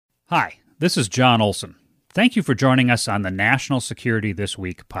Hi, this is John Olson. Thank you for joining us on the National Security This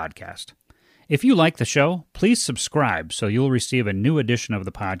Week podcast. If you like the show, please subscribe so you'll receive a new edition of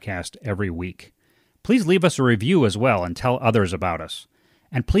the podcast every week. Please leave us a review as well and tell others about us.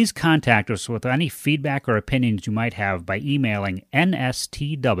 And please contact us with any feedback or opinions you might have by emailing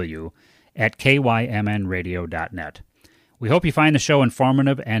nstw@kymnradio.net. We hope you find the show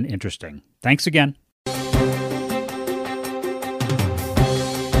informative and interesting. Thanks again.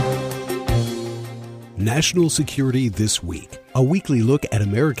 National Security This Week, a weekly look at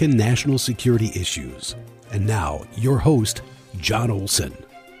American national security issues. And now, your host, John Olson.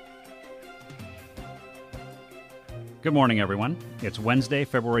 Good morning, everyone. It's Wednesday,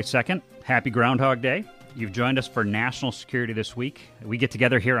 February 2nd. Happy Groundhog Day. You've joined us for National Security This Week. We get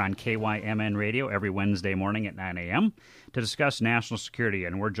together here on KYMN Radio every Wednesday morning at 9 a.m. to discuss national security,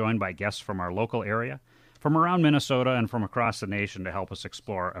 and we're joined by guests from our local area, from around Minnesota, and from across the nation to help us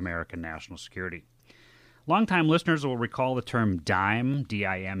explore American national security. Longtime listeners will recall the term DIME,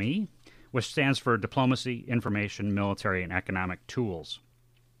 D-I-M-E, which stands for Diplomacy, Information, Military, and Economic Tools.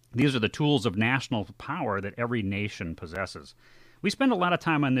 These are the tools of national power that every nation possesses. We spend a lot of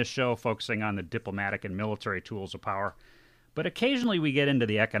time on this show focusing on the diplomatic and military tools of power, but occasionally we get into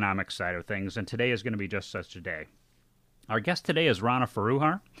the economic side of things, and today is going to be just such a day. Our guest today is Rana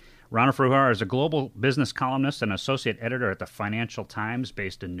Foroohar. Rana Foroohar is a global business columnist and associate editor at the Financial Times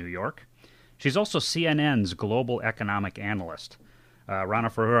based in New York. She's also CNN's global economic analyst. Rana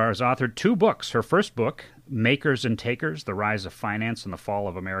Foroohar has authored 2 books. Her first book, Makers and Takers, The Rise of Finance and the Fall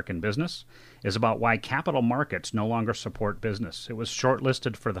of American Business, is about why capital markets no longer support business. It was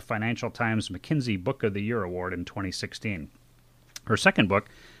shortlisted for the Financial Times McKinsey Book of the Year Award in 2016. Her second book,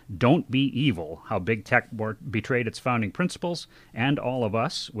 Don't Be Evil, How Big Tech Betrayed Its Founding Principles and All of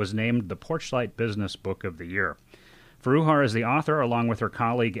Us, was named the Porchlight Business Book of the Year. Foroohar is the author, along with her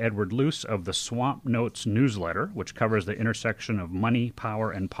colleague Edward Luce, of the Swamp Notes newsletter, which covers the intersection of money,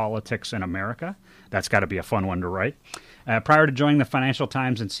 power, and politics in America. That's got to be a fun one to write. Prior to joining the Financial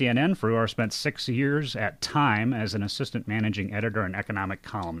Times and CNN, Foroohar spent 6 years at Time as an assistant managing editor and economic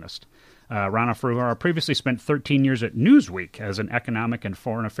columnist. Rana Foroohar previously spent 13 years at Newsweek as an economic and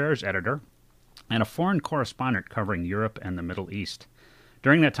foreign affairs editor and a foreign correspondent covering Europe and the Middle East.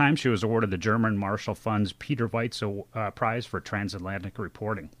 During that time, she was awarded the German Marshall Fund's Peter Weitz Prize for Transatlantic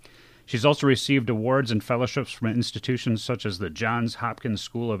Reporting. She's also received awards and fellowships from institutions such as the Johns Hopkins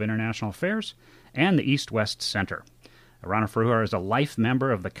School of International Affairs and the East-West Center. Rana Foroohar is a life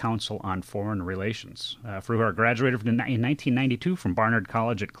member of the Council on Foreign Relations. Foroohar graduated in 1992 from Barnard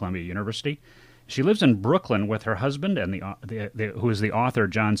College at Columbia University. She lives in Brooklyn with her husband, and who is the author,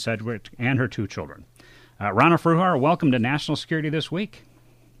 John Sedgwick, and her 2 children. Rana Foroohar, welcome to National Security This Week.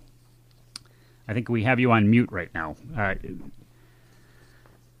 I think we have you on mute right now. There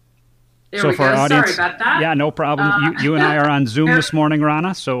we go. Audience, sorry about that. Yeah, no problem. You and I are on Zoom this morning,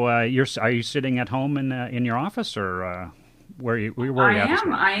 Rana. So are you sitting at home in your office, or where are you at?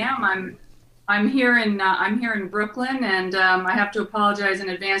 I am. I'm here in Brooklyn, and I have to apologize in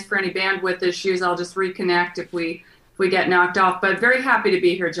advance for any bandwidth issues. I'll just reconnect if we get knocked off. But very happy to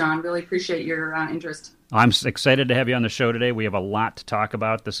be here, John. Really appreciate your interest. I'm excited to have you on the show today. We have a lot to talk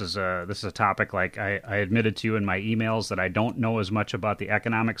about. This is a topic, like I admitted to you in my emails, that I don't know as much about the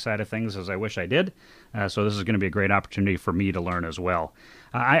economic side of things as I wish I did. So this is going to be a great opportunity for me to learn as well.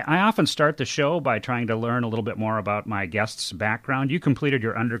 I often start the show by trying to learn a little bit more about my guest's background. You completed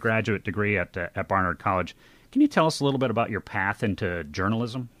your undergraduate degree at Barnard College. Can you tell us a little bit about your path into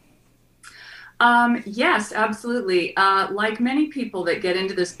journalism? Yes, absolutely. Like many people that get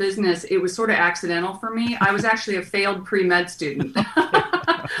into this business, it was sort of accidental for me. I was actually a failed pre-med student.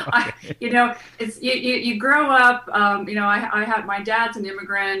 You grow up, I had, my dad's an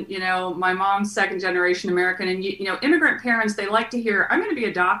immigrant, my mom's second generation American, and, immigrant parents, they like to hear, I'm going to be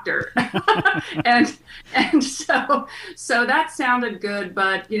a doctor. and so that sounded good,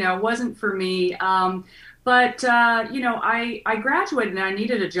 but, wasn't for me. But I graduated and I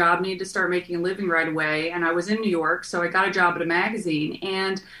needed a job, needed to start making a living right away. And I was in New York, so I got a job at a magazine.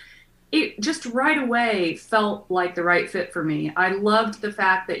 And it just right away felt like the right fit for me. I loved the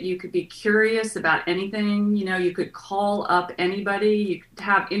fact that you could be curious about anything. You could call up anybody. You could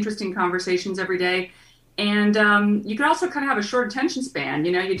have interesting conversations every day. And you could also kind of have a short attention span.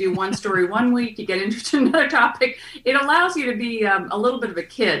 You do one story one week, you get interested in another topic. It allows you to be a little bit of a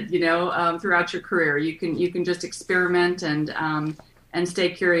kid, throughout your career. You can just experiment and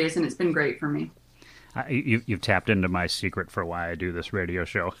stay curious, and it's been great for me. You've tapped into my secret for why I do this radio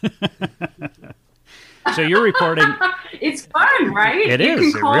show. So you're reporting. It's fun, right? It you is. can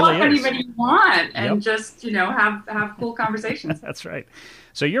It call really up is. anybody you want and Yep. just, have cool conversations. That's right.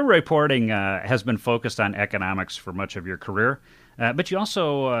 So your reporting has been focused on economics for much of your career, but you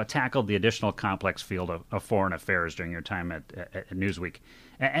also tackled the additional complex field of foreign affairs during your time at Newsweek.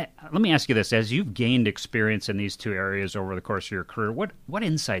 Let me ask you this: as you've gained experience in these two areas over the course of your career, what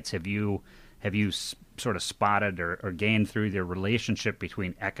insights have you sort of spotted or gained through the relationship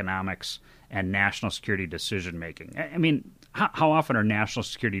between economics and national security decision making? I mean, how often are national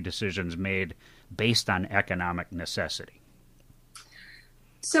security decisions made based on economic necessity?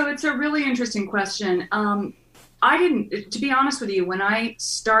 So it's a really interesting question. I didn't, to be honest with you, when I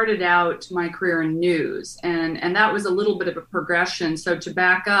started out my career in news, and that was a little bit of a progression. So to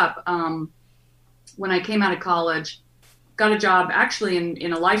back up, when I came out of college, got a job actually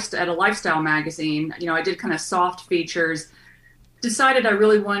at a lifestyle magazine. I did kind of soft features. Decided I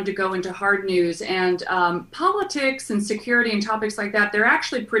really wanted to go into hard news, and politics and security and topics like that, they're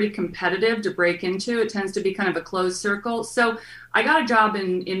actually pretty competitive to break into. It tends to be kind of a closed circle. So I got a job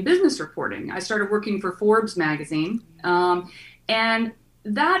in business reporting. I started working for Forbes magazine, and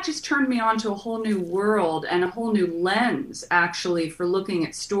that just turned me on to a whole new world and a whole new lens, actually, for looking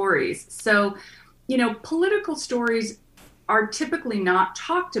at stories. So, political stories are typically not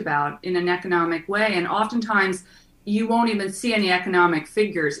talked about in an economic way, and oftentimes you won't even see any economic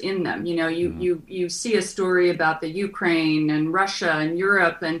figures in them. You see a story about the Ukraine and Russia and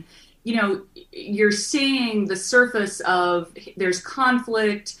Europe, and you're seeing the surface of there's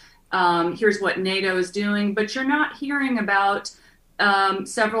conflict. Here's what NATO is doing, but you're not hearing about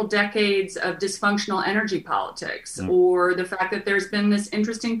several decades of dysfunctional energy politics, or the fact that there's been this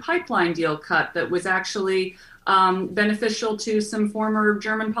interesting pipeline deal cut that was actually beneficial to some former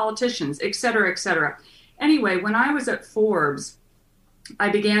German politicians, et cetera, et cetera. Anyway, when I was at Forbes, I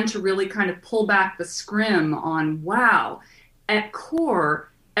began to really kind of pull back the scrim on, wow, at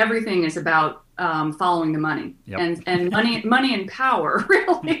core, everything is about following the money. Yep. and money and power,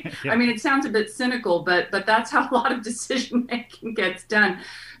 really. Yep. I mean, it sounds a bit cynical, but that's how a lot of decision making gets done.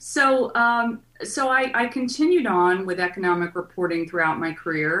 So I continued on with economic reporting throughout my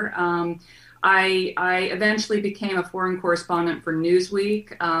career. I eventually became a foreign correspondent for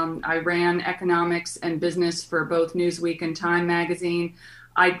Newsweek. I ran economics and business for both Newsweek and Time magazine.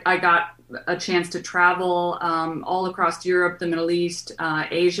 I got a chance to travel all across Europe, the Middle East,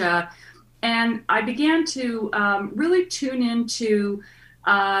 Asia, and I began to really tune into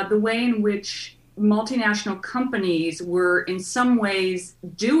the way in which multinational companies were in some ways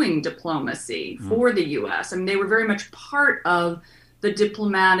doing diplomacy for the U.S. I mean, they were very much part of the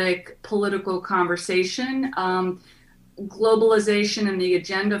diplomatic political conversation. Globalization and the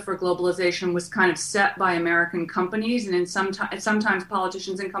agenda for globalization was kind of set by American companies, and sometimes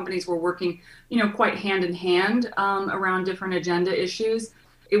politicians and companies were working, quite hand in hand around different agenda issues.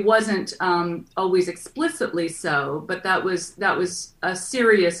 It wasn't always explicitly so, but that was a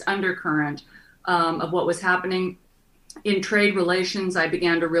serious undercurrent of what was happening in trade relations. I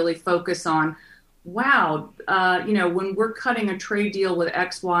began to really focus on, wow, when we're cutting a trade deal with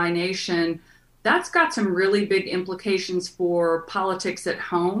XY nation, that's got some really big implications for politics at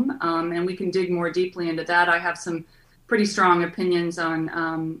home, and we can dig more deeply into that. I have some pretty strong opinions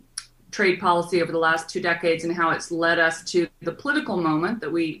on trade policy over the last 2 decades and how it's led us to the political moment that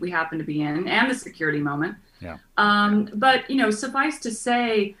we happen to be in, and the security moment. Yeah. But suffice to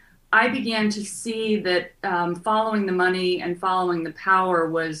say, I began to see that following the money and following the power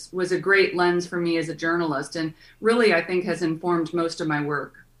was a great lens for me as a journalist, and really, I think, has informed most of my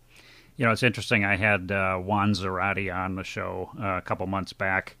work. It's interesting. I had Juan Zarate on the show a couple months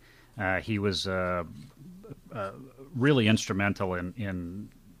back. He was really instrumental in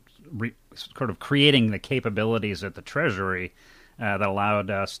sort of creating the capabilities at the Treasury that allowed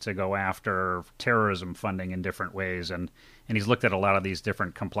us to go after terrorism funding in different ways, and he's looked at a lot of these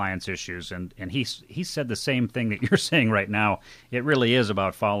different compliance issues, and he said the same thing that you're saying right now. It really is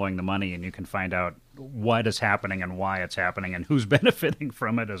about following the money, and you can find out what is happening and why it's happening and who's benefiting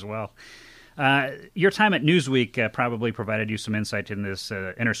from it as well. Your time at Newsweek probably provided you some insight in this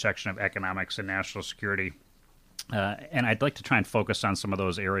intersection of economics and national security. And I'd like to try and focus on some of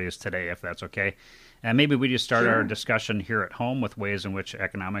those areas today, if that's okay. And maybe we just start our discussion here at home with ways in which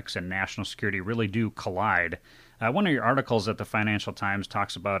economics and national security really do collide. One of your articles at the Financial Times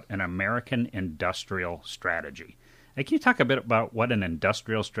talks about an American industrial strategy. Can you talk a bit about what an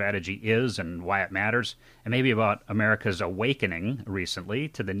industrial strategy is and why it matters, and maybe about America's awakening recently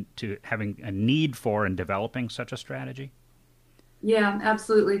to having a need for and developing such a strategy? Yeah,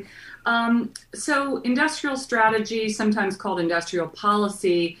 absolutely. So industrial strategy, sometimes called industrial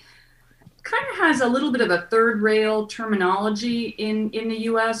policy, kind of has a little bit of a third rail terminology in the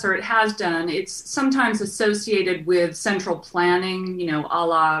US, or it has done. It's sometimes associated with central planning, a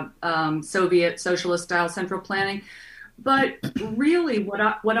la Soviet socialist style central planning. But really,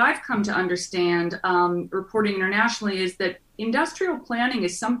 what I've come to understand reporting internationally is that industrial planning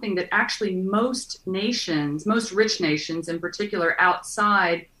is something that actually most nations, most rich nations in particular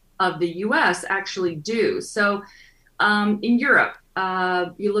outside of the US, actually do. So in Europe,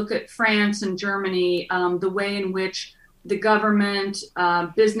 you look at France and Germany, the way in which the government,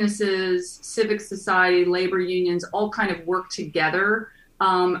 businesses, civic society, labor unions all kind of work together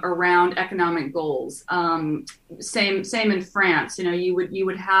around economic goals. Same in France. You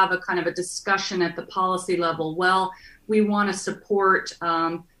would have a kind of a discussion at the policy level. Well, we want to support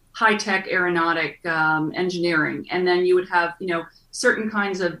high-tech aeronautic engineering, and then you would have certain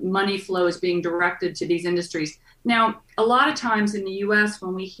kinds of money flows being directed to these industries. Now, a lot of times in the U.S.,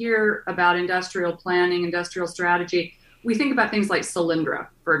 when we hear about industrial planning, industrial strategy, we think about things like Solyndra,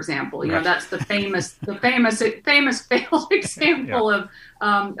 for example. That's the famous failed example of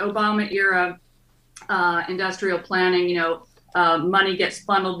Obama era industrial planning. Money gets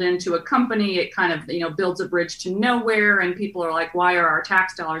funneled into a company. It kind of builds a bridge to nowhere, and people are like, "Why are our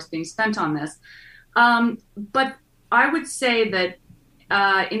tax dollars being spent on this?" But I would say that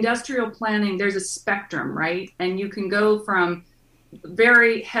industrial planning, there's a spectrum, right? And you can go from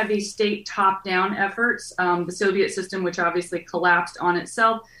very heavy state top-down efforts, the Soviet system, which obviously collapsed on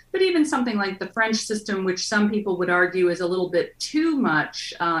itself, but even something like the French system, which some people would argue is a little bit too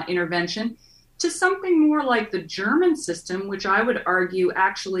much intervention, to something more like the German system, which I would argue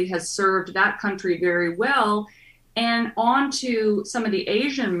actually has served that country very well, and on to some of the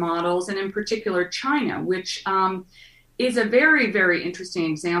Asian models, and in particular China, which is a very, very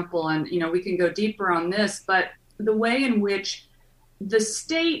interesting example. And, we can go deeper on this, but the way in which the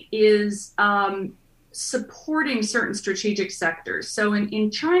state is supporting certain strategic sectors. So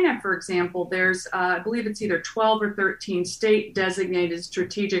in China, for example, there's, I believe it's either 12 or 13 state designated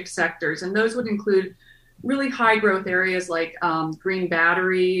strategic sectors. And those would include really high growth areas like green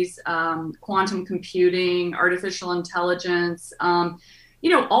batteries, quantum computing, artificial intelligence,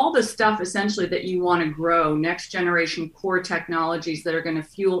 all the stuff essentially that you want to grow, next generation core technologies that are going to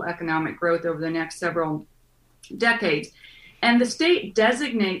fuel economic growth over the next several decades. And the state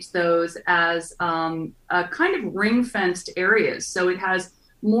designates those as a kind of ring-fenced areas. So it has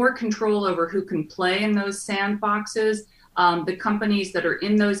more control over who can play in those sandboxes. The companies that are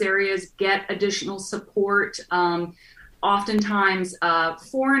in those areas get additional support. Oftentimes,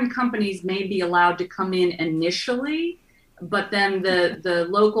 foreign companies may be allowed to come in initially, but then the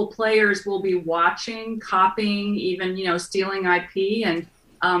local players will be watching, copying, even stealing IP, and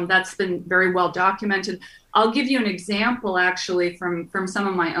that's been very well documented. I'll give you an example, actually, from some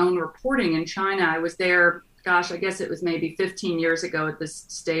of my own reporting in China. I was there, I guess it was maybe 15 years ago at this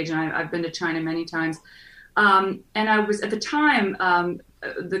stage, and I've been to China many times. And I was, at the time,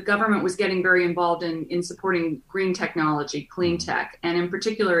 the government was getting very involved in supporting green technology, clean tech, and in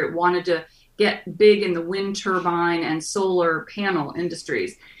particular, it wanted to get big in the wind turbine and solar panel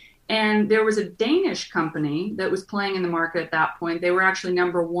industries. And there was a Danish company that was playing in the market at that point. They were actually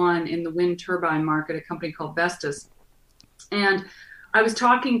number one in the wind turbine market, a company called Vestas. And I was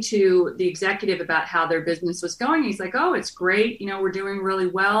talking to the executive about how their business was going. He's like, "Oh, it's great. We're doing really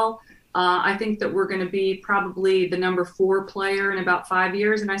well. I think that we're going to be probably the number 4 player in about 5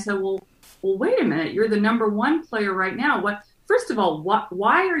 years." And I said, well, wait a minute. You're the number 1 player right now. First of all,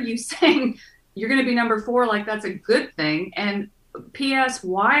 why are you saying you're going to be number 4? Like, that's a good thing. And P.S.,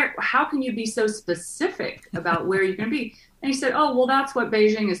 how can you be so specific about where you're going to be? And he said, "Oh, well, that's what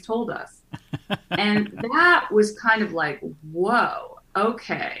Beijing has told us." And that was kind of like, whoa,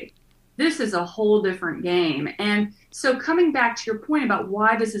 okay, this is a whole different game. And so coming back to your point about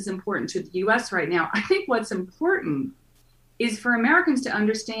why this is important to the U.S. right now, I think what's important is for Americans to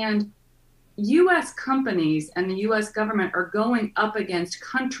understand U.S. companies and the U.S. government are going up against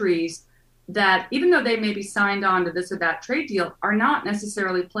countries that, even though they may be signed on to this or that trade deal, are not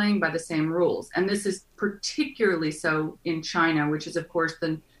necessarily playing by the same rules. And this is particularly so in China, which is, of course,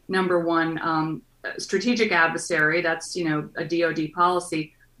 the number 1 strategic adversary. That's, a DoD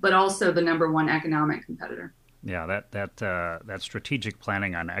policy, but also the number 1 economic competitor. Yeah, that strategic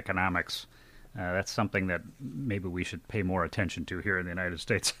planning on economics, that's something that maybe we should pay more attention to here in the United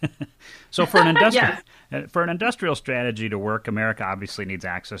States. So for an industrial strategy to work, America obviously needs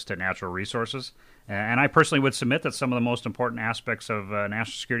access to natural resources. And I personally would submit that some of the most important aspects of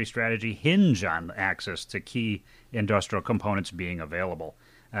national security strategy hinge on access to key industrial components being available.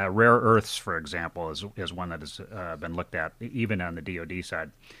 Rare earths, for example, is one that has been looked at even on the DoD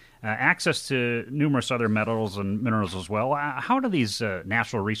side. access to numerous other metals and minerals as well. How do these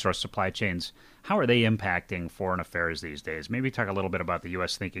natural resource supply chains, how are they impacting foreign affairs these days? Maybe talk a little bit about the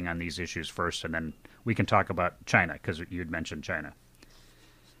U.S. thinking on these issues first, and then we can talk about China, because you'd mentioned China.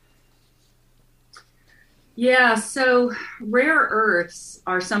 Yeah, so rare earths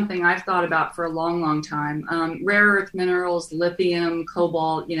are something I've thought about for a long, long time. Rare earth minerals, lithium,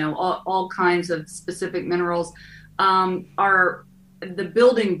 cobalt, all kinds of specific minerals are the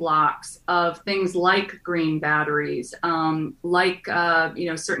building blocks of things like green batteries, like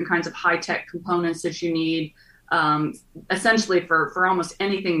certain kinds of high-tech components that you need, essentially for almost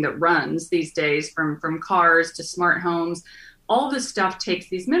anything that runs these days, from cars to smart homes. All this stuff takes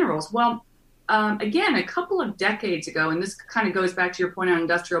these minerals. Well, again, a couple of decades ago, and this kind of goes back to your point on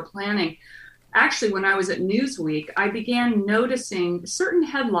industrial planning, actually, when I was at Newsweek, I began noticing certain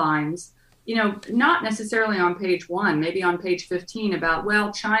headlines, not necessarily on page 1, maybe on page 15, about,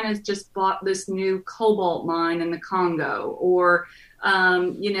 well, China's just bought this new cobalt mine in the Congo, or,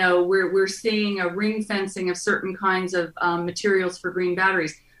 we're seeing a ring fencing of certain kinds of materials for green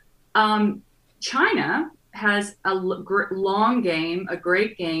batteries. China has a long game, a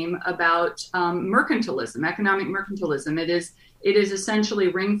great game about mercantilism, economic mercantilism. It is essentially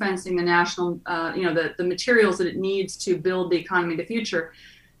ring fencing the national, the materials that it needs to build the economy of the future.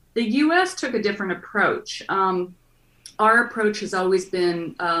 The U.S. took a different approach. Our approach has always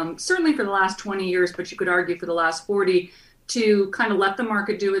been, certainly for the last 20 years, but you could argue for the last 40, to kind of let the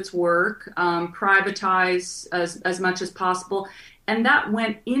market do its work, privatize as much as possible. And that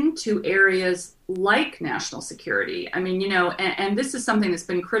went into areas like national security. I mean, and this is something that's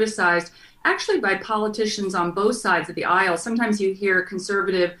been criticized actually by politicians on both sides of the aisle. Sometimes you hear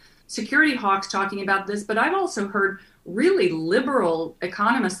conservative security hawks talking about this, but I've also heard really liberal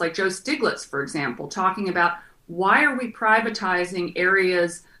economists like Joe Stiglitz, for example, talking about why are we privatizing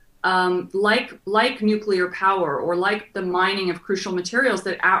areas like nuclear power or like the mining of crucial materials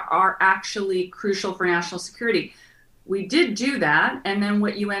that are actually crucial for national security. We did do that, and then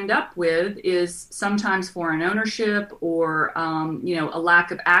what you end up with is sometimes foreign ownership or a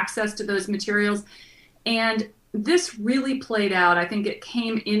lack of access to those materials. And this really played out. I think it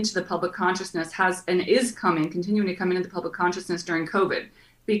came into the public consciousness, continuing to come into the public consciousness during COVID,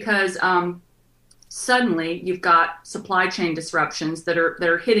 because suddenly you've got supply chain disruptions that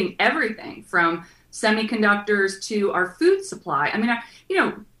are hitting everything from semiconductors to our food supply. I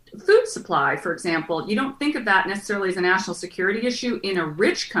mean, food supply, for example, you don't think of that necessarily as a national security issue in a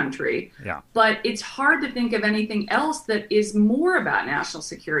rich country, but it's hard to think of anything else that is more about national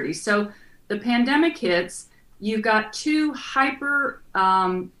security. So the pandemic hits, you've got two hyper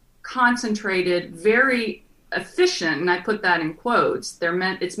concentrated, very efficient, and I put that in quotes,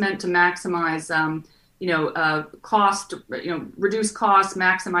 it's meant to maximize cost, reduce costs,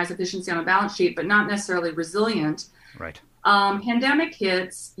 maximize efficiency on a balance sheet, but not necessarily resilient. Right. Pandemic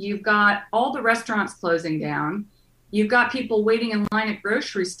hits, you've got all the restaurants closing down, you've got people waiting in line at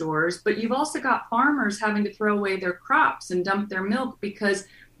grocery stores, but you've also got farmers having to throw away their crops and dump their milk because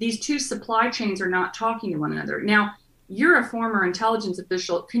these two supply chains are not talking to one another. Now, you're a former intelligence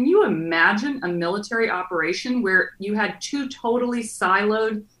official. Can you imagine a military operation where you had two totally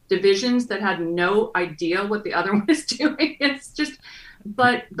siloed divisions that had no idea what the other one is doing? It's just,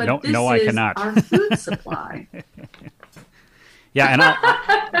 but no, this no, is I cannot. Our food supply. Yeah, and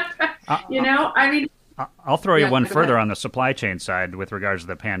I'll throw you one further on the supply chain side with regards to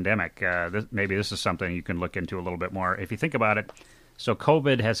the pandemic. Maybe this is something you can look into a little bit more. If you think about it, so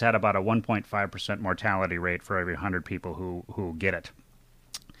COVID has had about a 1.5% mortality rate for every 100 people who get it.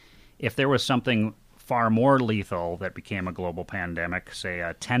 If there was something far more lethal that became a global pandemic, say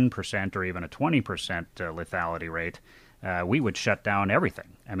a 10% or even a 20% lethality rate, we would shut down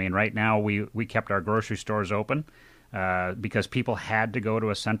everything. I mean, right now we kept our grocery stores open. Because people had to go to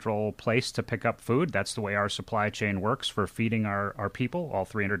a central place to pick up food. That's the way our supply chain works for feeding our people, all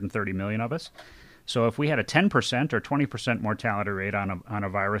 330 million of us. So if we had a 10% or 20% mortality rate on a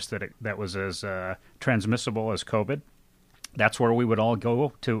virus that was as transmissible as COVID, that's where we would all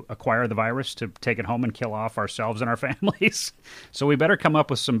go to acquire the virus, to take it home and kill off ourselves and our families. So we better come up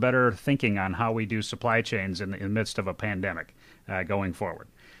with some better thinking on how we do supply chains in the midst of a pandemic going forward.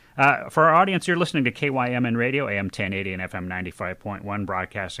 For our audience, you're listening to KYMN Radio, AM 1080 and FM 95.1,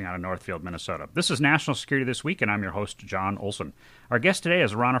 broadcasting out of Northfield, Minnesota. This is National Security This Week, and I'm your host, John Olson. Our guest today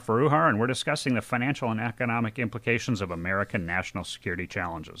is Rana Foroohar, and we're discussing the financial and economic implications of American national security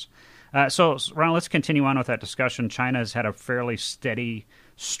challenges. So, Rana, let's continue on with that discussion. China has had a fairly steady,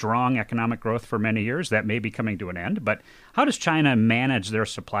 strong economic growth for many years. That may be coming to an end, but how does China manage their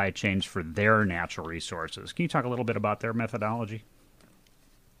supply chains for their natural resources? Can you talk a little bit about their methodology?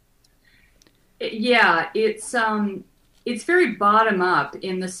 Yeah, it's very bottom up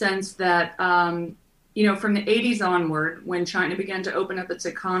in the sense that from the 80s onward, when China began to open up its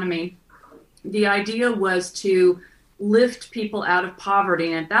economy, the idea was to lift people out of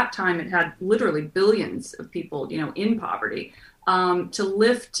poverty. And at that time, it had literally billions of people, in poverty. To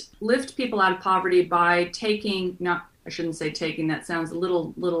lift people out of poverty by taking, not I shouldn't say taking, that sounds a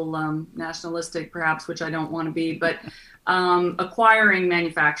little nationalistic perhaps, which I don't want to be, but acquiring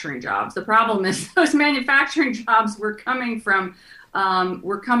manufacturing jobs. The problem is those manufacturing jobs were coming from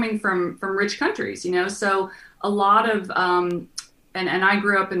rich countries, so a lot of and I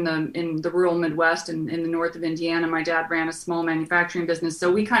grew up in the rural Midwest and in the north of Indiana. My dad ran a small manufacturing business,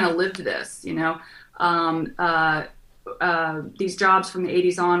 so we kind of lived this, these jobs from the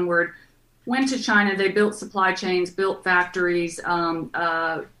 80s onward. Went to China, they built supply chains, built factories,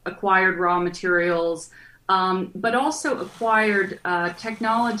 acquired raw materials, but also acquired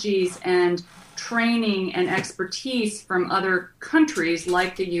technologies and training and expertise from other countries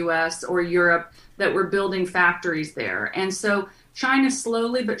like the US or Europe that were building factories there. And so China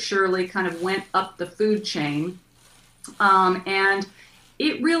slowly but surely kind of went up the food chain. And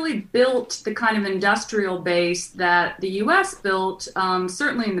it really built the kind of industrial base that the U.S. built,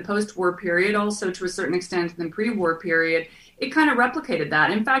 certainly in the post-war period, also to a certain extent in the pre-war period. It kind of replicated that.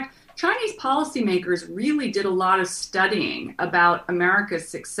 In fact, Chinese policymakers really did a lot of studying about America's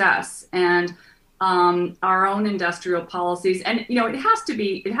success and our own industrial policies. And it has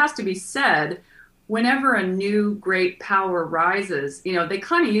to be said, whenever a new great power rises, they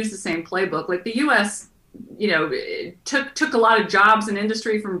kind of use the same playbook. Like the U.S. took a lot of jobs and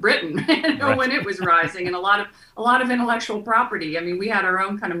industry from Britain right. when it was rising, and a lot of intellectual property. I mean, we had our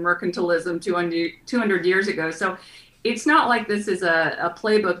own kind of mercantilism 200 years ago. So it's not like this is a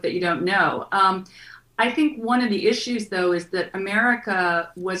playbook that you don't know. I think one of the issues, though, is that America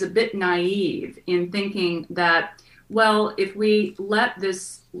was a bit naive in thinking that, well, if we let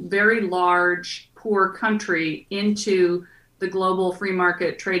this very large, poor country into the global free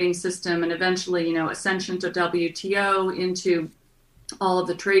market trading system and eventually, ascension to WTO, into all of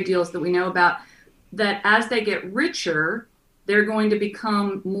the trade deals that we know about, that as they get richer, they're going to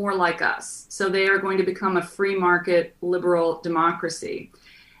become more like us. So they are going to become a free market liberal democracy.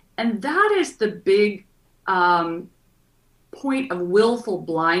 And that is the big point of willful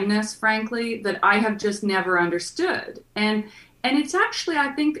blindness, frankly, that I have just never understood. And it's actually, I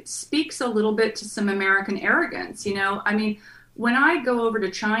think, speaks a little bit to some American arrogance. When I go over to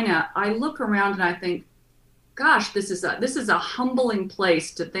China, I look around and I think, gosh, this is a humbling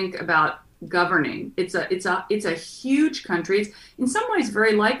place to think about governing. It's a huge country. It's in some ways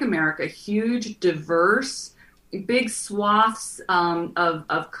very like America, huge, diverse, big swaths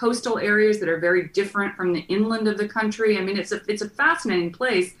of coastal areas that are very different from the inland of the country. I mean, it's a fascinating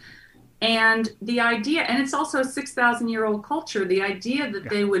place. And the idea, and it's also a 6,000-year-old culture, the idea that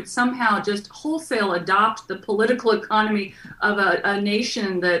they would somehow just wholesale adopt the political economy of a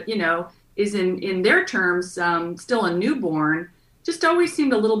nation that, is in their terms still a newborn, just always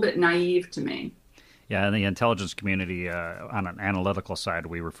seemed a little bit naive to me. Yeah, in the intelligence community, on an analytical side,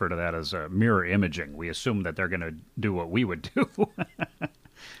 we refer to that as mirror imaging. We assume that they're going to do what we would do.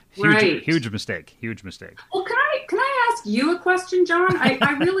 Huge mistake. Well, can I ask you a question, John?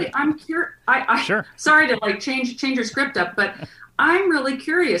 I'm curious. Sure. Sorry to change your script up, but I'm really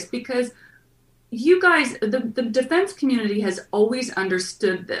curious because you guys, the defense community has always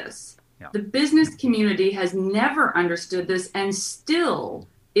understood this. Yeah. The business community has never understood this and still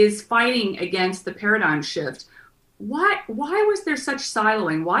is fighting against the paradigm shift. Why was there such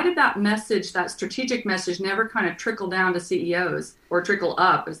siloing? Why did that message, that strategic message, never kind of trickle down to CEOs or trickle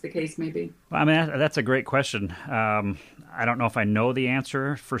up, as the case may be? Well, I mean, that's a great question. I don't know if I know the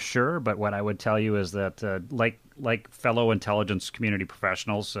answer for sure, but what I would tell you is that, like fellow intelligence community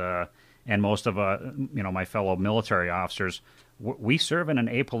professionals and most of my fellow military officers, we serve in an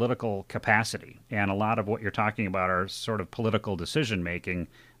apolitical capacity, and a lot of what you're talking about are sort of political decision making.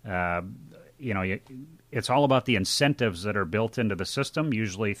 It's all about the incentives that are built into the system,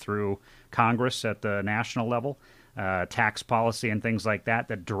 usually through Congress at the national level, tax policy and things like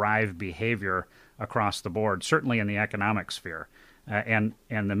that drive behavior across the board, certainly in the economic sphere. And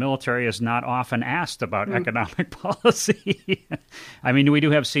the military is not often asked about economic policy. I mean, we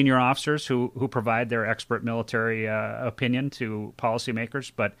do have senior officers who provide their expert military opinion to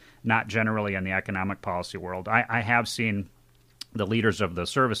policymakers, but not generally in the economic policy world. I have seen the leaders of the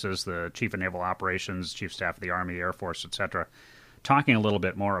services, the Chief of Naval Operations, Chief of Staff of the Army, Air Force, et cetera, talking a little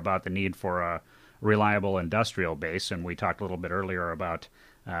bit more about the need for a reliable industrial base. And we talked a little bit earlier about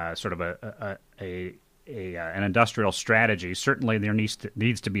sort of a an industrial strategy. Certainly, there needs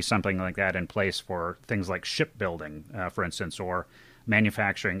to be something like that in place for things like shipbuilding, for instance, or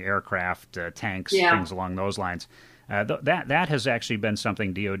manufacturing aircraft, tanks, things along those lines. That has actually been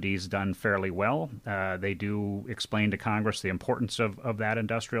something DoD's done fairly well. They do explain to Congress the importance of that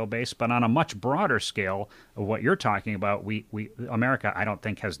industrial base, but on a much broader scale of what you're talking about, we America, I don't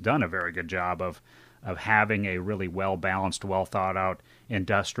think, has done a very good job of having a really well balanced, well thought out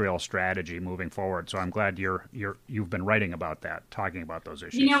industrial strategy moving forward. So I'm glad you've been writing about that, talking about those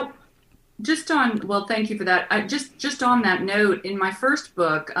issues. Thank you for that. Just on that note, in my first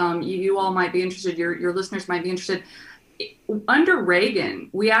book, you all might be interested, your listeners might be interested. Under Reagan,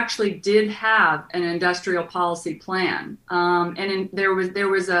 we actually did have an industrial policy plan, there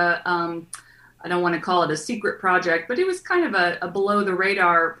was a I don't want to call it a secret project, but it was kind of a below the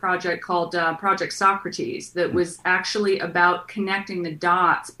radar project called Project Socrates that was actually about connecting the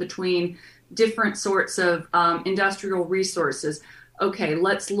dots between different sorts of industrial resources. Okay,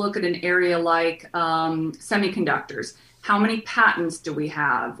 let's look at an area like semiconductors. How many patents do we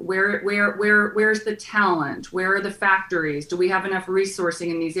have? Where's the talent? Where are the factories? Do we have enough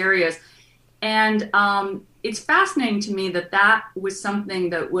resourcing in these areas? And it's fascinating to me that was something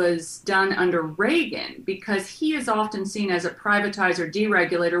that was done under Reagan, because he is often seen as a privatizer,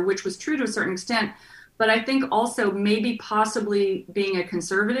 deregulator, which was true to a certain extent. But I think also maybe possibly being a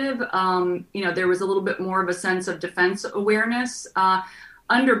conservative, there was a little bit more of a sense of defense awareness.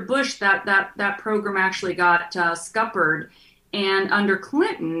 Under Bush, that program actually got scuppered. And under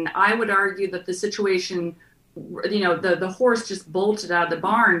Clinton, I would argue that the situation, the horse just bolted out of the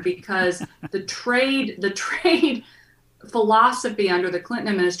barn, because the trade philosophy under the Clinton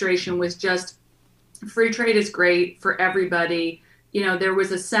administration was just free trade is great for everybody. There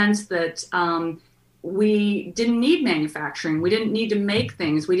was a sense that we didn't need manufacturing. We didn't need to make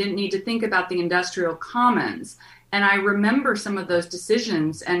things. We didn't need to think about the industrial commons. And I remember some of those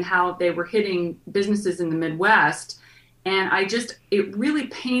decisions and how they were hitting businesses in the Midwest. And it really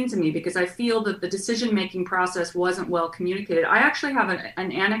pains me, because I feel that the decision-making process wasn't well communicated. I actually have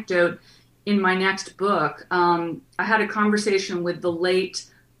an anecdote in my next book. I had a conversation with the late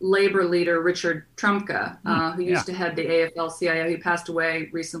labor leader, Richard Trumka, who used to head the AFL-CIO. He passed away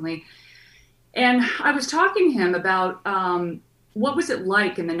recently. And I was talking to him about what was it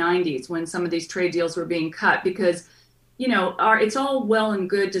like in the 90s when some of these trade deals were being cut, because it's all well and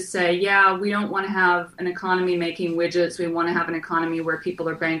good to say, we don't want to have an economy making widgets. We want to have an economy where people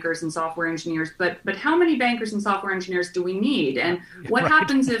are bankers and software engineers. But how many bankers and software engineers do we need? And what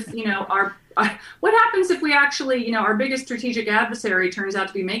happens if, what happens if we actually, our biggest strategic adversary turns out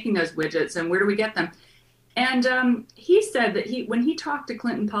to be making those widgets, and where do we get them? And he said that when he talked to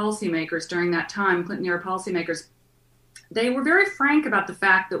Clinton policymakers during that time, Clinton era policymakers, they were very frank about the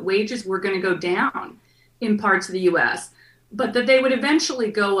fact that wages were going to go down in parts of the U.S., but that they would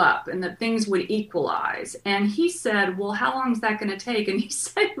eventually go up and that things would equalize. And he said, well, how long is that going to take? And he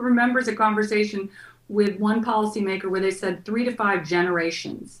said he remembers a conversation with one policymaker where they said 3 to 5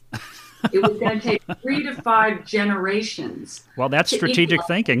 generations. It was going to take 3 to 5 generations. Well, that's strategic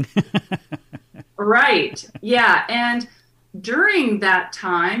thinking. Right. Yeah. And during that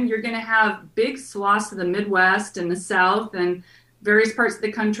time, you're going to have big swaths of the Midwest and the South and various parts of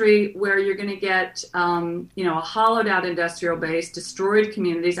the country where you're going to get, a hollowed out industrial base, destroyed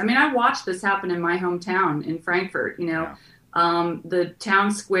communities. I mean, I watched this happen in my hometown in Frankfurt. The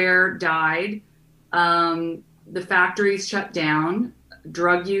town square died. The factories shut down.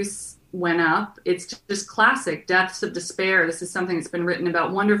 Drug use went up. It's just classic deaths of despair. This is something that's been written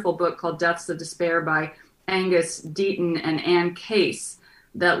about. Wonderful book called Deaths of Despair by Angus Deaton and Ann Case,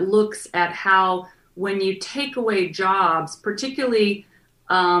 that looks at how when you take away jobs, particularly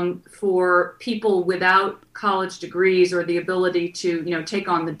for people without college degrees or the ability to, take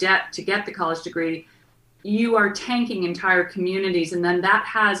on the debt to get the college degree, you are tanking entire communities. And then that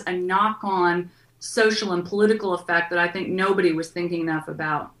has a knock-on social and political effect that I think nobody was thinking enough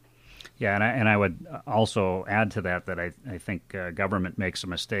about. Yeah, and I would also add to that I think government makes a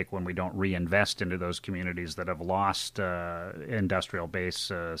mistake when we don't reinvest into those communities that have lost industrial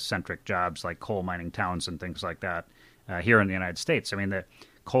base centric jobs like coal mining towns and things like that here in the United States. I mean, the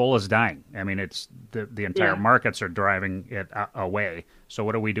coal is dying. I mean, it's the entire markets are driving it away. So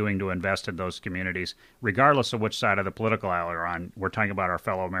what are we doing to invest in those communities? Regardless of which side of the political aisle you're on, we're talking about our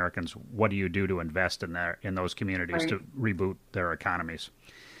fellow Americans. What do you do to invest in those communities to reboot their economies?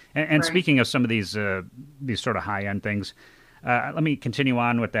 And speaking of some of these sort of high-end things, let me continue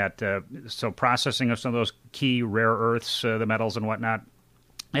on with that. So processing of some of those key rare earths, the metals and whatnot,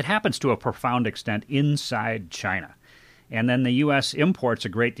 it happens to a profound extent inside China. And then the U.S. imports a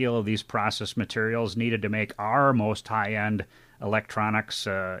great deal of these processed materials needed to make our most high-end electronics,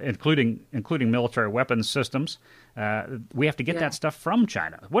 including military weapons systems. We have to get that stuff from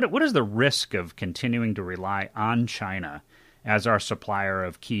China. What is the risk of continuing to rely on China as our supplier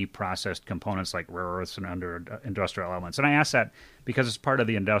of key processed components like rare earths and other industrial elements? And I ask that because it's part of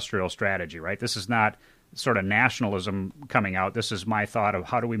the industrial strategy, right? This is not sort of nationalism coming out. This is my thought of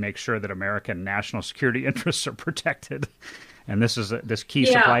how do we make sure that American national security interests are protected. And this key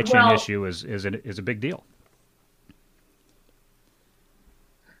supply chain issue is a big deal.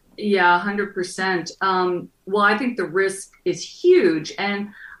 Yeah, 100%. Well, I think the risk is huge. And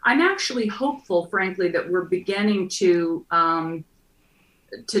I'm actually hopeful, frankly, that we're beginning to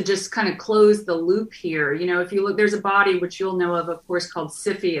just kind of close the loop here. You know, if you look, there's a body which you'll know of course, called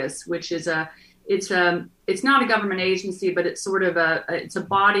CFIUS, which is it's not a government agency, but it's sort of it's a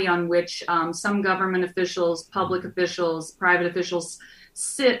body on which some government officials, public officials, private officials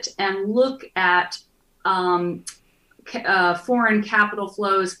sit and look at foreign capital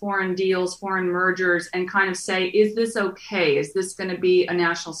flows, foreign deals, foreign mergers, and kind of say, is this okay? Is this going to be a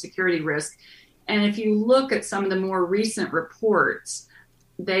national security risk? And if you look at some of the more recent reports,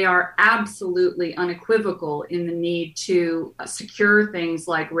 they are absolutely unequivocal in the need to secure things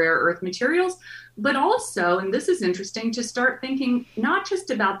like rare earth materials, but also, and this is interesting, to start thinking not just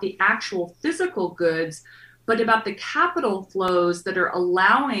about the actual physical goods, but about the capital flows that are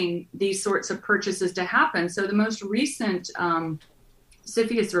allowing these sorts of purchases to happen. So the most recent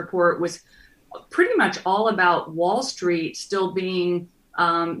CFIUS report was pretty much all about Wall Street still being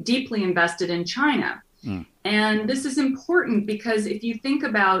deeply invested in China. And this is important because if you think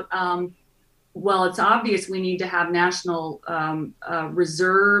about, well, it's obvious we need to have national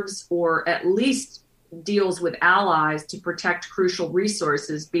reserves or at least deals with allies to protect crucial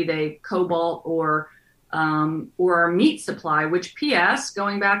resources, be they cobalt or our meat supply, which PS,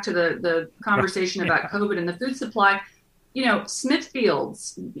 going back to the conversation about COVID and the food supply, you know,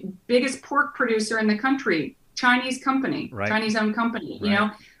 Smithfield's biggest pork producer in the country, Chinese company, Chinese-owned company, you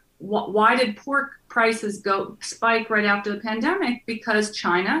know. Why did pork prices spike right after the pandemic? Because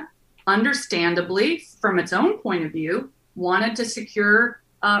China, understandably, from its own point of view, wanted to secure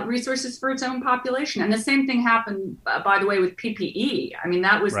resources for its own population. And the same thing happened, by the way, with PPE. I mean,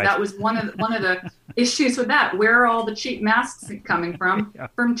 that was one of the issues with that. Where are all the cheap masks coming from?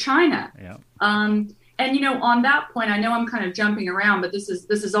 From China. Yeah. And you know, on that point, I know I'm kind of jumping around, but this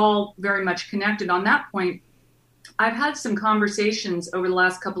is all very much connected. On that point, I've had some conversations over the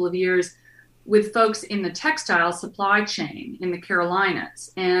last couple of years with folks in the textile supply chain in the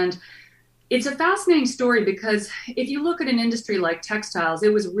Carolinas. And it's a fascinating story because if you look at an industry like textiles,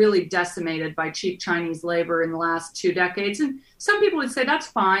 it was really decimated by cheap Chinese labor in the last 2 decades. And some people would say that's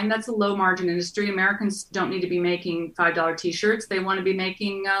fine. That's a low margin industry. Americans don't need to be making $5 t-shirts. They want to be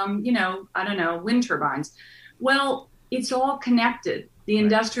making, you know, I don't know, wind turbines. Well, it's all connected. The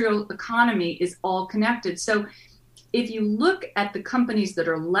industrial economy is all connected. So if you look at the companies that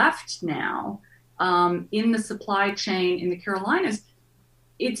are left now in the supply chain in the Carolinas,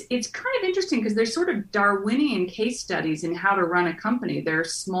 it's kind of interesting because they're sort of Darwinian case studies in how to run a company. They're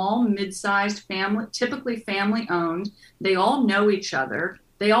small, mid-sized family, typically family-owned. They all know each other.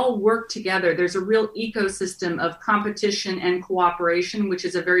 They all work together. There's a real ecosystem of competition and cooperation, which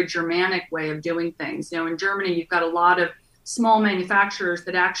is a very Germanic way of doing things. You know, in Germany, you've got a lot of small manufacturers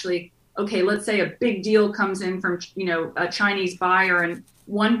that actually, okay, let's say a big deal comes in from, you know, a Chinese buyer and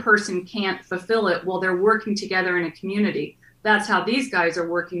one person can't fulfill it. Well, they're working together in a community. That's how these guys are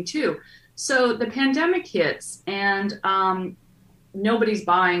working too. So the pandemic hits and nobody's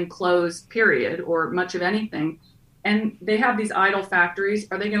buying clothes, period, or much of anything. And they have these idle factories.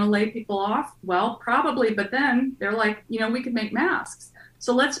 Are they going to lay people off? Well, probably. But then they're like, you know, we could make masks.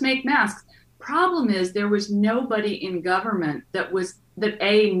 So let's make masks. Problem is there was nobody in government that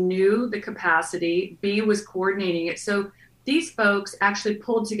A, knew the capacity, B, was coordinating it. So these folks actually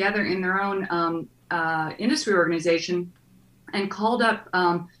pulled together in their own industry organization and called up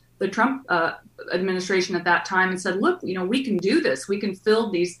the Trump administration at that time and said, look, you know, we can do this. We can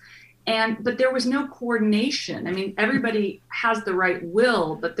fill these. But there was no coordination. I mean, everybody has the right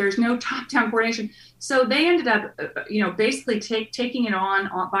will, but there's no top-down coordination. So they ended up, you know, basically taking it on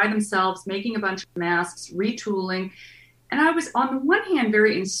by themselves, making a bunch of masks, retooling. And I was, on the one hand,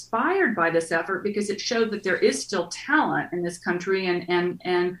 very inspired by this effort because it showed that there is still talent in this country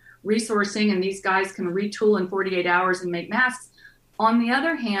and resourcing, and these guys can retool in 48 hours and make masks. On the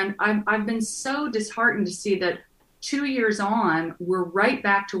other hand, I've been so disheartened to see that 2 years on, we're right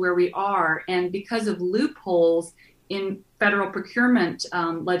back to where we are. And because of loopholes in federal procurement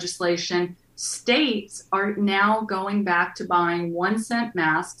legislation, states are now going back to buying 1 cent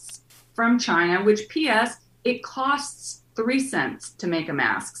masks from China, which P.S. it costs 3 cents to make a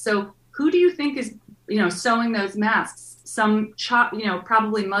mask. So who do you think is, sewing those masks? Some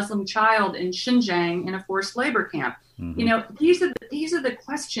probably Muslim child in Xinjiang in a forced labor camp. Mm-hmm. These are the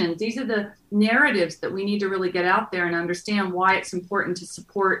questions. These are the narratives that we need to really get out there and understand why it's important to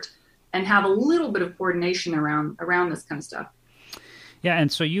support and have a little bit of coordination around this kind of stuff. Yeah,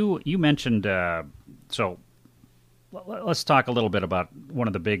 and so you mentioned, so let's talk a little bit about one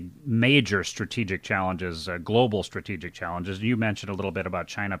of the big major strategic challenges, global strategic challenges. You mentioned a little bit about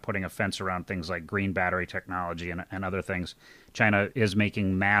China putting a fence around things like green battery technology and other things. China is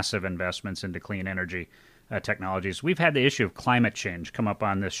making massive investments into clean energy technologies. We've had the issue of climate change come up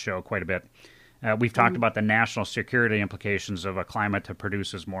on this show quite a bit. We've talked about the national security implications of a climate that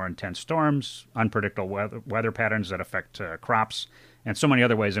produces more intense storms, unpredictable weather patterns that affect crops, and so many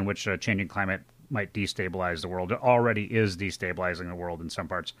other ways in which changing climate might destabilize the world. It already is destabilizing the world in some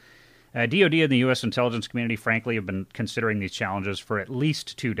parts. DoD and the U.S. intelligence community, frankly, have been considering these challenges for at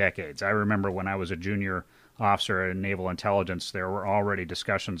least 2 decades. I remember when I was a junior officer in naval intelligence, there were already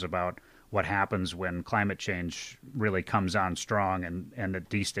discussions about what happens when climate change really comes on strong and it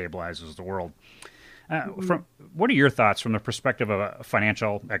destabilizes the world. What are your thoughts from the perspective of a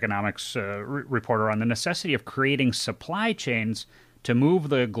financial economics reporter on the necessity of creating supply chains to move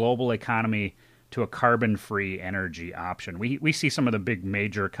the global economy to a carbon-free energy option? We see some of the big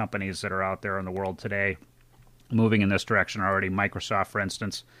major companies that are out there in the world today moving in this direction already. Microsoft, for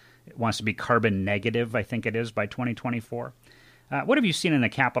instance, wants to be carbon negative, I think it is, by 2024. What have you seen in the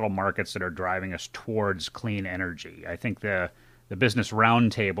capital markets that are driving us towards clean energy? I think the Business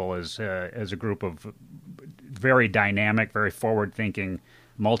Roundtable is a group of very dynamic, very forward-thinking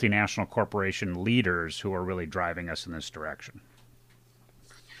multinational corporation leaders who are really driving us in this direction.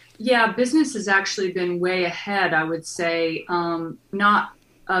 Yeah, business has actually been way ahead, I would say, not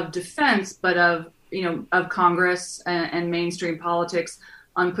of defense, but of Congress and mainstream politics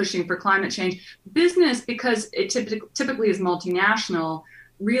on pushing for climate change. Business, because it typically is multinational,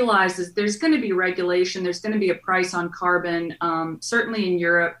 realizes there's going to be regulation, there's going to be a price on carbon, certainly in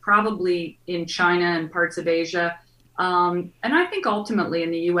Europe, probably in China and parts of Asia, and I think ultimately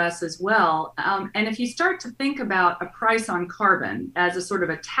in the US as well. And if you start to think about a price on carbon as a sort of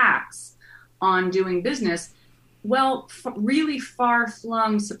a tax on doing business, well, really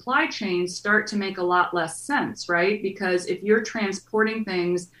far-flung supply chains start to make a lot less sense, right? Because if you're transporting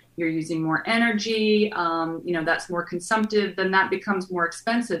things, you're using more energy, that's more consumptive, then that becomes more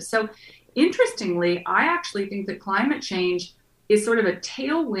expensive. So interestingly, I actually think that climate change is sort of a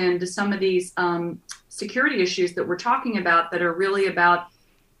tailwind to some of these security issues that we're talking about that are really about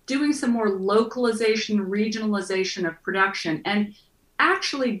doing some more localization, regionalization of production. And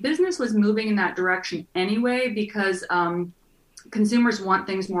actually, business was moving in that direction anyway because consumers want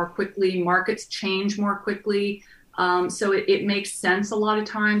things more quickly, markets change more quickly. So it makes sense a lot of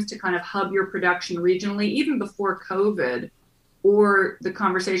times to kind of hub your production regionally. Even before COVID or the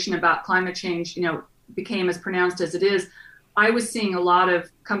conversation about climate change, became as pronounced as it is, I was seeing a lot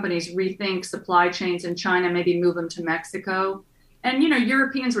of companies rethink supply chains in China, maybe move them to Mexico. And,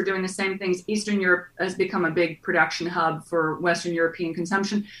 Europeans were doing the same things. Eastern Europe has become a big production hub for Western European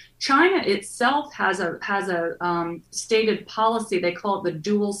consumption. China itself has a stated policy. They call it the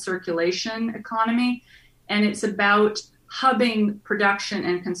dual circulation economy. And it's about hubbing production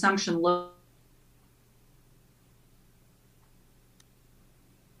and consumption locally.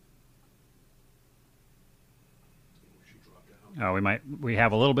 We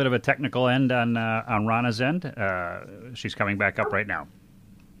have a little bit of a technical end on Rana's end. She's coming back up right now.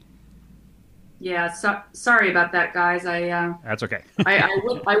 Yeah, sorry about that, guys. That's okay.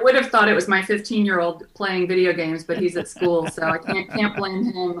 I would have thought it was my 15-year-old playing video games, but he's at school, so I can't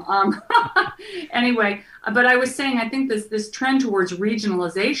blame him. Anyway, but I was saying I think this trend towards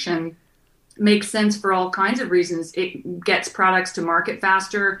regionalization makes sense for all kinds of reasons. It gets products to market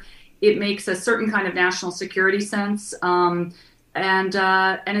faster. It makes a certain kind of national security sense, and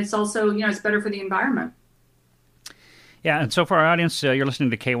it's also it's better for the environment. Yeah, and so for our audience, you're listening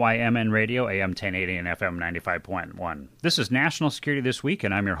to KYMN Radio, AM 1080 and FM 95.1. This is National Security This Week,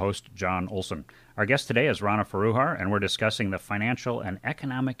 and I'm your host, John Olson. Our guest today is Rana Foroohar, and we're discussing the financial and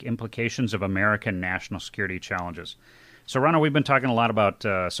economic implications of American national security challenges. So, Rana, we've been talking a lot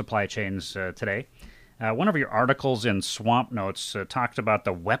about supply chains today. One of your articles in Swamp Notes talked about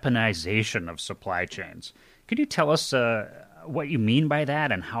the weaponization of supply chains. Could you tell us what you mean by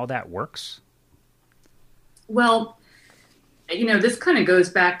that and how that works? Well, this kind of goes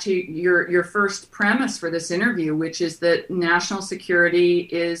back to your first premise for this interview, which is that national security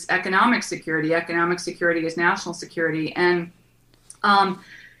is economic security. Economic security is national security. And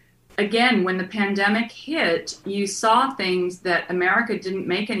again, when the pandemic hit, you saw things that America didn't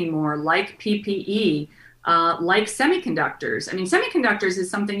make anymore, like PPE, like semiconductors. I mean, semiconductors is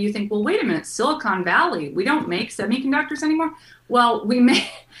something you think, well, wait a minute, Silicon Valley, we don't make semiconductors anymore? Well, we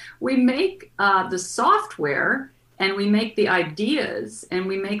make the software, and we make the ideas, and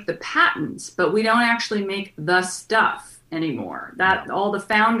we make the patents, but we don't actually make the stuff anymore. That all the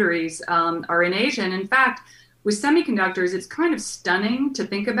foundries are in Asia. And in fact, with semiconductors, it's kind of stunning to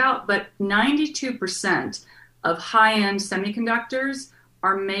think about, but 92% of high-end semiconductors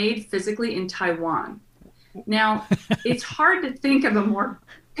are made physically in Taiwan. Now, it's hard to think of a more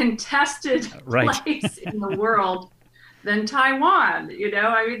contested place in the world than Taiwan.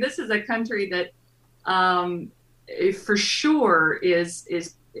 I mean, this is a country that for sure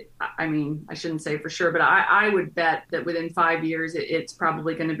is, I mean, I shouldn't say for sure, but I would bet that within 5 years, it's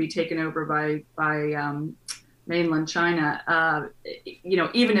probably going to be taken over by mainland China.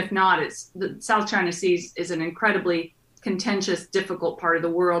 Even if not, the South China Sea is an incredibly contentious, difficult part of the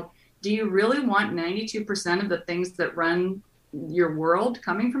world. Do you really want 92% of the things that run your world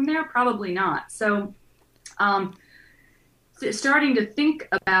coming from there? Probably not. So starting to think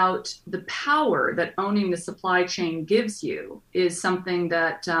about the power that owning the supply chain gives you is something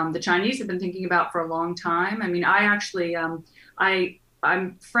that the Chinese have been thinking about for a long time. I mean, I actually,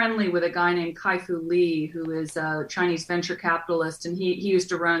 I'm friendly with a guy named Kai-Fu Lee, who is a Chinese venture capitalist, and he used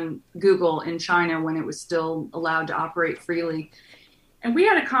to run Google in China when it was still allowed to operate freely. And we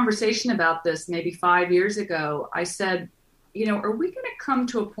had a conversation about this maybe 5 years ago. I said, are we going to come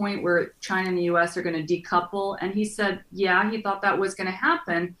to a point where China and the U.S. are going to decouple? And he said, yeah, he thought that was going to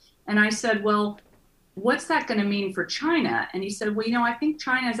happen. And I said, well, what's that going to mean for China? And he said, well, I think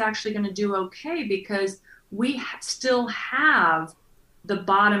China is actually going to do okay because we still have the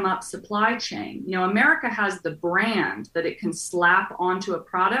bottom-up supply chain. America has the brand that it can slap onto a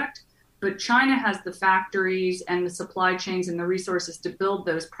product, but China has the factories and the supply chains and the resources to build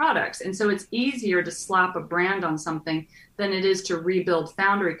those products. And so it's easier to slap a brand on something than it is to rebuild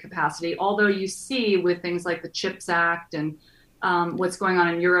foundry capacity. Although you see with things like the CHIPS Act and what's going on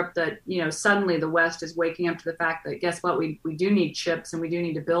in Europe that, suddenly the West is waking up to the fact that, guess what, we do need chips and we do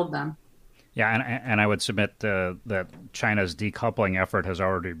need to build them. Yeah, and I would submit that China's decoupling effort has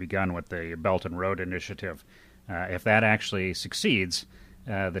already begun with the Belt and Road Initiative. If that actually succeeds,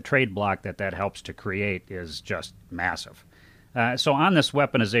 the trade bloc that helps to create is just massive. So on this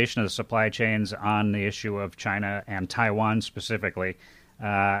weaponization of the supply chains, on the issue of China and Taiwan specifically,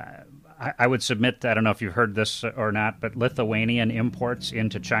 I would submit, I don't know if you've heard this or not, but Lithuanian imports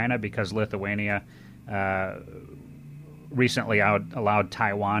into China, because Lithuania recently allowed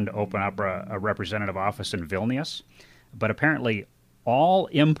Taiwan to open up a representative office in Vilnius. But apparently all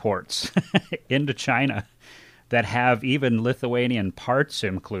imports into China that have even Lithuanian parts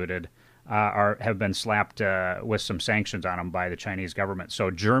included have been slapped with some sanctions on them by the Chinese government.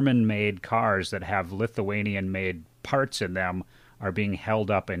 So German-made cars that have Lithuanian-made parts in them are being held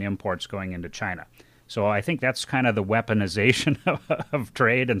up in imports going into China. So I think that's kind of the weaponization of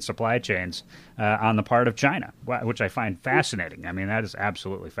trade and supply chains on the part of China, which I find fascinating. I mean, that is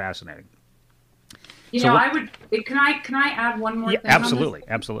absolutely fascinating. Can I add one more thing? Absolutely,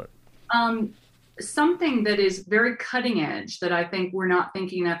 absolutely. Something that is very cutting edge that I think we're not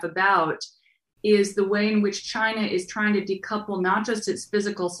thinking enough about is the way in which China is trying to decouple not just its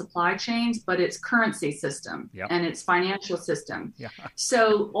physical supply chains, but its currency system and its financial system. Yeah.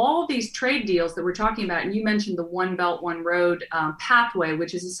 So all these trade deals that we're talking about, and you mentioned the One Belt, One Road pathway,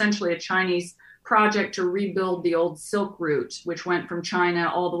 which is essentially a Chinese project to rebuild the old Silk Route, which went from China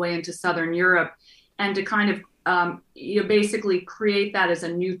all the way into Southern Europe, and to kind of basically create that as a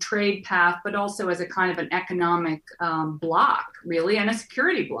new trade path, but also as a kind of an economic block, really, and a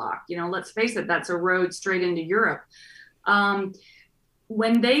security block. Let's face it, that's a road straight into Europe.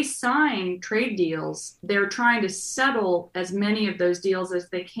 When they sign trade deals, they're trying to settle as many of those deals as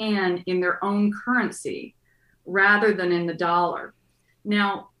they can in their own currency rather than in the dollar.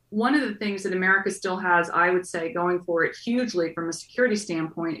 Now, one of the things that America still has, I would say, going for it hugely from a security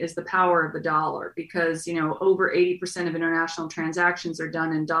standpoint is the power of the dollar, because, over 80% of international transactions are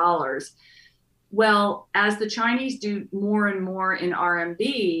done in dollars. Well, as the Chinese do more and more in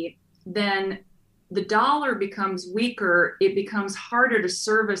RMB, then the dollar becomes weaker. It becomes harder to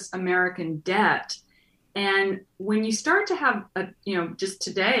service American debt. And when you start to have, just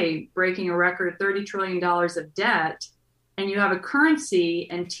today, breaking a record $30 trillion of debt, and you have a currency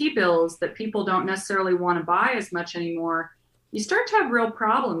and T-bills that people don't necessarily want to buy as much anymore, you start to have real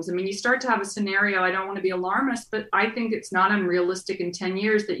problems. I mean, you start to have a scenario, I don't want to be alarmist, but I think it's not unrealistic in 10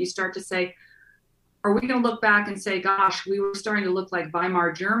 years that you start to say, are we going to look back and say, gosh, we were starting to look like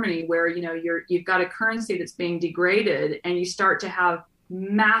Weimar Germany, where, you've got a currency that's being degraded, and you start to have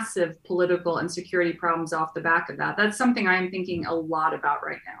massive political and security problems off the back of that. That's something I'm thinking a lot about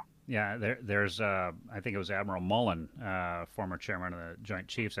right now. Yeah, there's, I think it was Admiral Mullen, former chairman of the Joint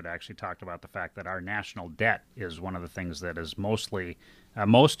Chiefs, that actually talked about the fact that our national debt is one of the things that is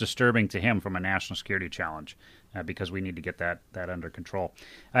most disturbing to him from a national security challenge, because we need to get that under control.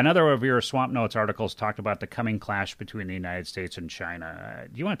 Another of your Swamp Notes articles talked about the coming clash between the United States and China.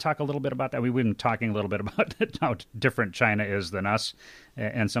 Do you want to talk a little bit about that? We've been talking a little bit about how different China is than us,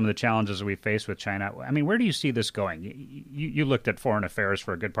 and some of the challenges we face with China. I mean, where do you see this going? You looked at foreign affairs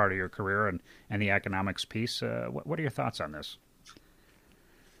for a good part of your career, and the economics piece. What are your thoughts on this?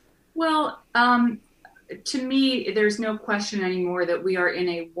 Well, to me, there's no question anymore that we are in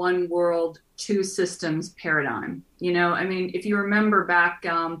a one world, two systems paradigm. I mean, if you remember back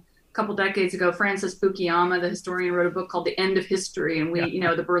a couple decades ago, Francis Fukuyama, the historian, wrote a book called The End of History. And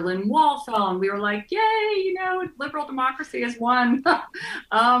the Berlin Wall fell, and we were like, yay, liberal democracy has won.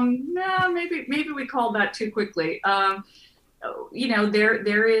 No, maybe we called that too quickly. There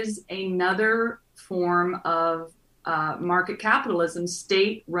is another form of market capitalism,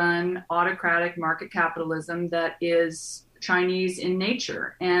 state-run autocratic market capitalism that is Chinese in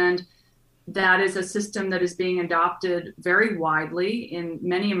nature. And that is a system that is being adopted very widely in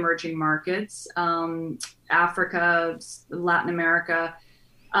many emerging markets, Africa, Latin America.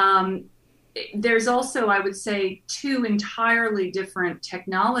 There's also, I would say, two entirely different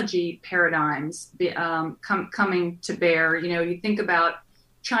technology paradigms coming to bear. You think about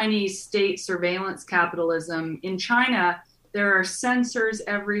Chinese state surveillance capitalism. In China, there are sensors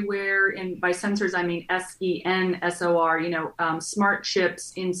everywhere. And by sensors, I mean SENSOR, smart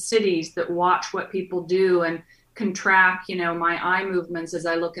chips in cities that watch what people do and can track, my eye movements as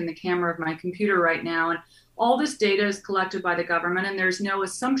I look in the camera of my computer right now. And all this data is collected by the government, and there's no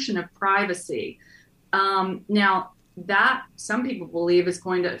assumption of privacy. Now, that some people believe is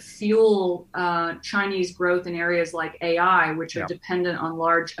going to fuel Chinese growth in areas like AI, which are dependent on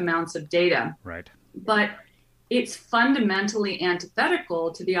large amounts of data. Right. But it's fundamentally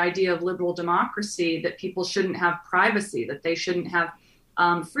antithetical to the idea of liberal democracy, that people shouldn't have privacy, that they shouldn't have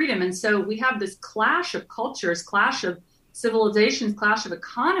freedom. And so we have this clash of cultures, clash of civilizations, clash of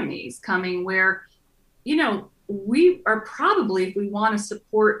economies coming where, we are probably, if we want to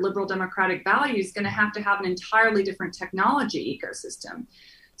support liberal democratic values, going to have an entirely different technology ecosystem.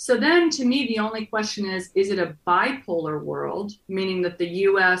 So then, to me, the only question is it a bipolar world, meaning that the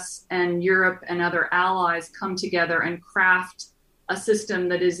US and Europe and other allies come together and craft a system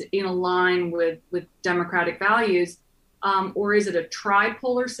that is in line with democratic values? Or is it a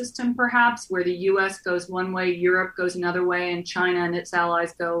tripolar system, perhaps, where the US goes one way, Europe goes another way, and China and its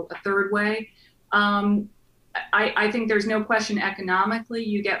allies go a third way? I think there's no question economically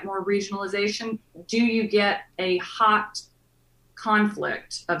you get more regionalization. Do you get a hot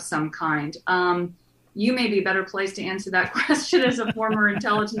conflict of some kind? You may be a better place to answer that question as a former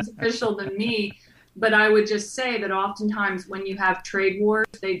intelligence official than me, but I would just say that oftentimes when you have trade wars,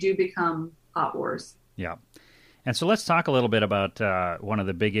 they do become hot wars. Yeah. And so let's talk a little bit about one of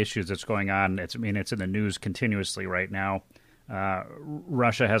the big issues that's going on. It's in the news continuously right now.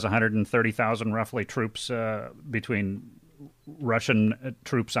 Russia has 130,000 roughly troops between Russian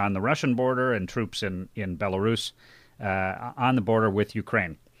troops on the Russian border and troops in Belarus on the border with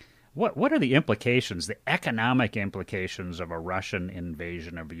Ukraine. What are the implications, the economic implications of a Russian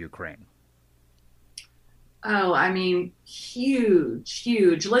invasion of Ukraine? Oh, I mean,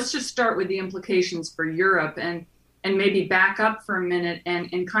 huge. Let's just start with the implications for Europe and maybe back up for a minute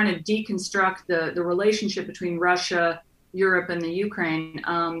and kind of deconstruct the relationship between Russia, Europe, and the Ukraine,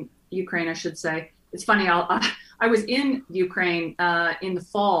 I should say. It's funny, I was in Ukraine in the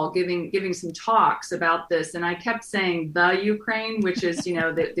fall giving some talks about this, and I kept saying the Ukraine, which is,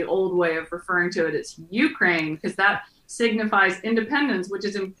 the old way of referring to it. It's Ukraine, because that signifies independence, which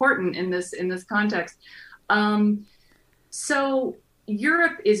is important in this context. So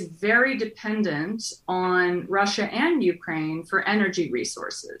Europe is very dependent on Russia and Ukraine for energy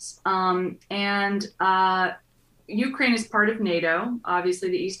resources. Ukraine is part of NATO, obviously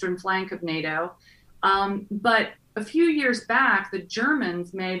the eastern flank of NATO. But a few years back, the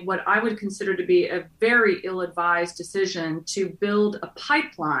Germans made what I would consider to be a very ill-advised decision to build a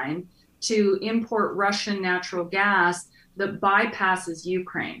pipeline to import Russian natural gas that bypasses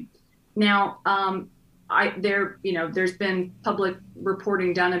Ukraine. Now, there's been public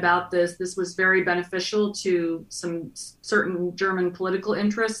reporting done about this. This was very beneficial to some certain German political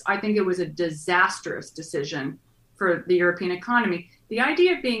interests. I think it was a disastrous decision for the European economy. The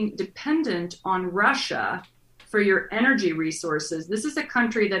idea of being dependent on Russia for your energy resources. This is a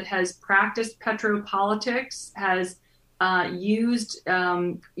country that has practiced petropolitics, has used,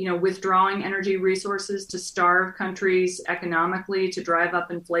 withdrawing energy resources to starve countries economically, to drive up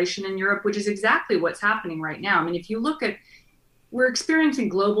inflation in Europe, which is exactly what's happening right now. I mean, if you look at, we're experiencing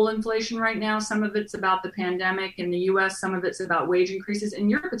global inflation right now. Some of it's about the pandemic in the US, some of it's about wage increases. In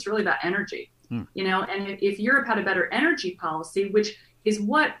Europe, it's really about energy, and if Europe had a better energy policy, which is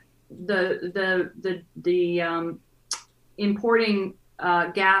what the importing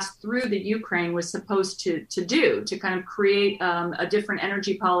gas through the Ukraine was supposed to do, to kind of create a different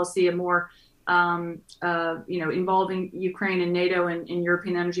energy policy, a more involving Ukraine and NATO and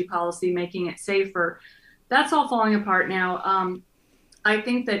European energy policy, making it safer. That's all falling apart now. I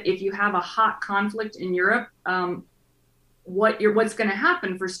think that if you have a hot conflict in Europe, what's going to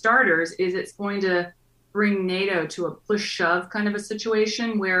happen for starters is it's going to bring NATO to a push-shove kind of a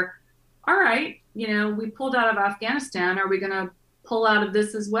situation where, all right, we pulled out of Afghanistan. Are we going to pull out of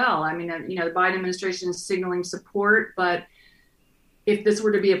this as well? I mean, the Biden administration is signaling support, but if this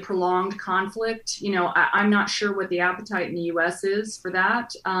were to be a prolonged conflict, I'm not sure what the appetite in the U.S. is for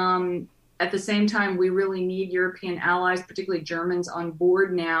that. At the same time, we really need European allies, particularly Germans, on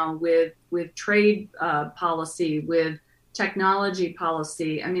board now with trade policy, with technology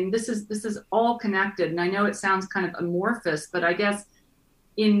policy. I mean, this is all connected, and I know it sounds kind of amorphous, but I guess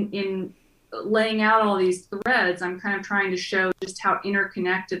in laying out all these threads, I'm kind of trying to show just how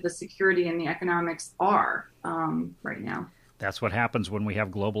interconnected the security and the economics are right now. That's what happens when we have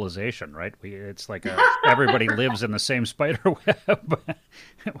globalization, right? It's like everybody lives in the same spider web.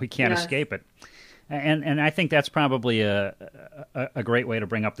 We can't escape it. And I think that's probably a great way to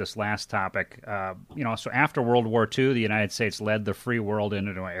bring up this last topic. So after World War II, the United States led the free world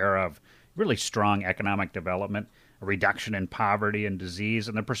into an era of really strong economic development, a reduction in poverty and disease,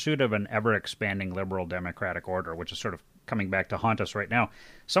 and the pursuit of an ever-expanding liberal democratic order, which is sort of coming back to haunt us right now.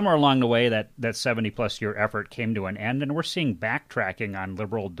 Somewhere along the way, that 70-plus year effort came to an end, and we're seeing backtracking on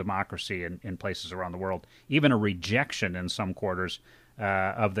liberal democracy in places around the world, even a rejection in some quarters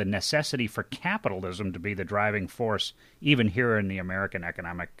of the necessity for capitalism to be the driving force, even here in the American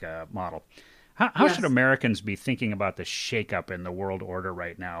economic model. How should Americans be thinking about the shakeup in the world order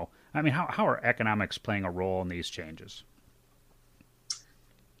right now? I mean, how are economics playing a role in these changes?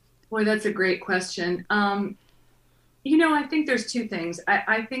 Boy, that's a great question. I think there's two things.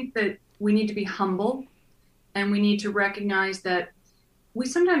 I think that we need to be humble, and we need to recognize that we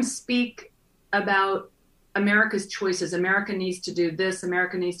sometimes speak about America's choices. America needs to do this,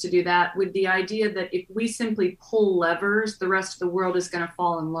 America needs to do that, with the idea that if we simply pull levers, the rest of the world is going to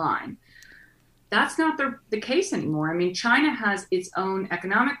fall in line. That's not the case anymore. I mean, China has its own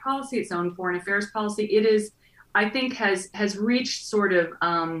economic policy, its own foreign affairs policy. It is, I think, has reached sort of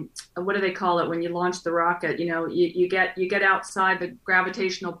what do they call it when you launch the rocket? You get outside the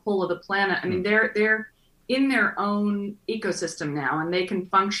gravitational pull of the planet. I mean, they're in their own ecosystem now, and they can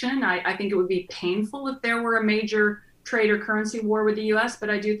function. I think it would be painful if there were a major trade or currency war with the U.S., but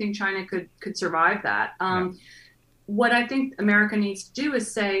I do think China could survive that. What I think America needs to do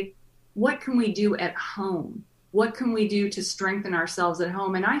is say, what can we do at home? What can we do to strengthen ourselves at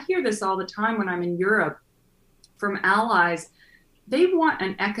home? And I hear this all the time when I'm in Europe from allies. They want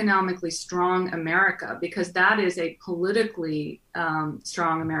an economically strong America because that is a politically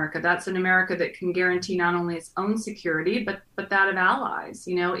strong America. That's an America that can guarantee not only its own security, but that of allies.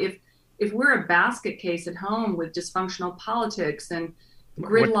 If we're a basket case at home with dysfunctional politics and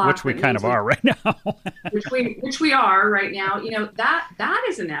gridlock, which we kind of are right now, which we are right now, that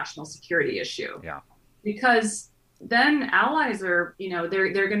is a national security issue. Yeah, because then allies are,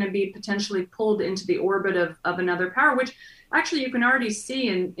 they're going to be potentially pulled into the orbit of another power, which actually you can already see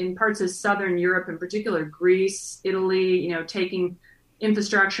in parts of Southern Europe, in particular, Greece, Italy, taking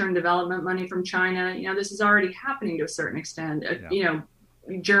infrastructure and development money from China. This is already happening to a certain extent.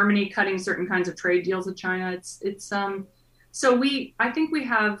 Germany cutting certain kinds of trade deals with China. So I think we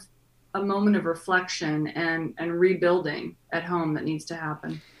have a moment of reflection and rebuilding at home that needs to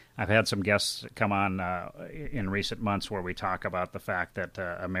happen. I've had some guests come on in recent months where we talk about the fact that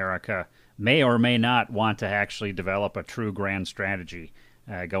America may or may not want to actually develop a true grand strategy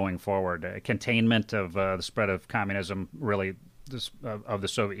going forward. Containment of the spread of communism, really, of the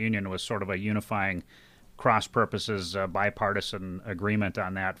Soviet Union was sort of a unifying cross-purposes, bipartisan agreement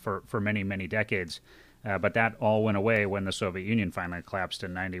on that for many, many decades. But that all went away when the Soviet Union finally collapsed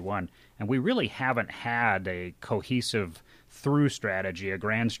in 91. And we really haven't had a cohesive through strategy, a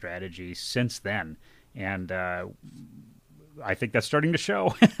grand strategy since then. And I think that's starting to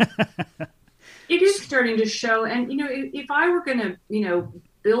show. It is starting to show. And, if I were going to,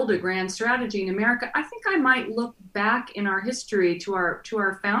 build a grand strategy in America, I think I might look back in our history to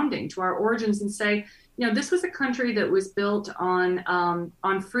our founding, to our origins, and say, this was a country that was built on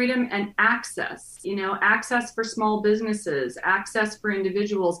freedom and access. Access for small businesses, access for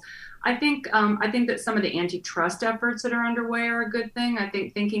individuals. I think that some of the antitrust efforts that are underway are a good thing. I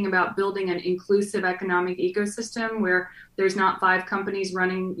think thinking about building an inclusive economic ecosystem where there's not 5 companies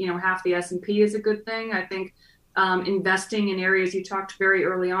running, half the S&P is a good thing. I think investing in areas you talked very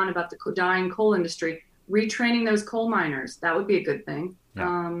early on about the dying coal industry, retraining those coal miners, that would be a good thing.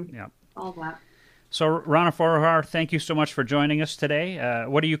 All that. So, Rana Foroohar, thank you so much for joining us today.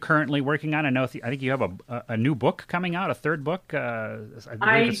 What are you currently working on? I think you have a new book coming out, a third book. I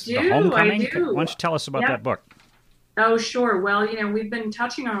do. The Homecoming. I do. Why don't you tell us about that book? Oh, sure. Well, we've been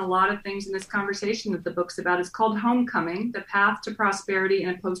touching on a lot of things in this conversation that the book's about. It's called Homecoming: The Path to Prosperity in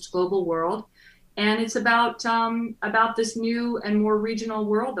a Post-Global World. And it's about this new and more regional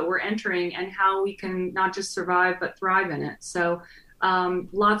world that we're entering and how we can not just survive, but thrive in it. So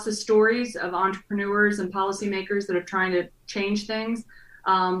lots of stories of entrepreneurs and policymakers that are trying to change things.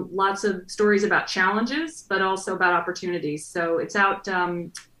 Lots of stories about challenges, but also about opportunities. So it's out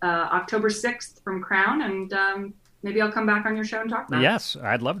October 6th from Crown, and maybe I'll come back on your show and talk about it. Yes,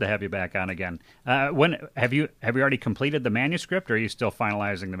 I'd love to have you back on again. When have you already completed the manuscript, or are you still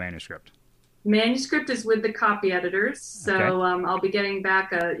finalizing the manuscript? Manuscript is with the copy editors, so okay. I'll be getting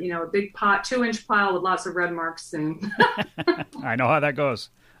back a big 2-inch pile with lots of red marks soon. I know how that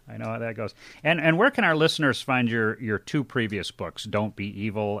goes. And where can our listeners find your 2 previous books, Don't Be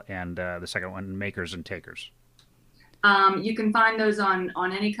Evil, and the second one, Makers and Takers? You can find those on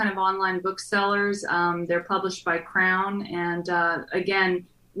any kind of online booksellers. They're published by Crown, and again,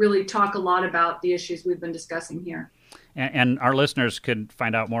 really talk a lot about the issues we've been discussing here. And our listeners could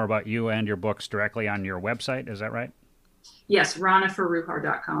find out more about you and your books directly on your website. Is that right? Yes,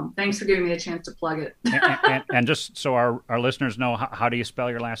 RanaForoohar.com. Thanks for giving me a chance to plug it. and just so our listeners know, how do you spell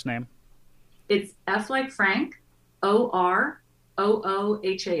your last name? It's F like Frank, OROOHAR.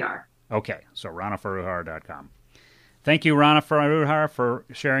 Okay, so RanaForoohar.com. Thank you, Rana Foroohar, for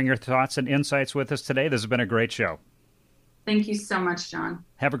sharing your thoughts and insights with us today. This has been a great show. Thank you so much, John.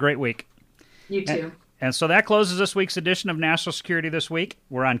 Have a great week. You too. And so that closes this week's edition of National Security This Week.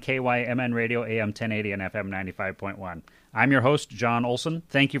 We're on KYMN Radio, AM 1080 and FM 95.1. I'm your host, John Olson.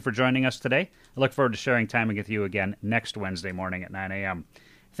 Thank you for joining us today. I look forward to sharing time with you again next Wednesday morning at 9 a.m.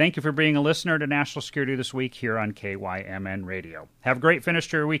 Thank you for being a listener to National Security This Week here on KYMN Radio. Have a great finish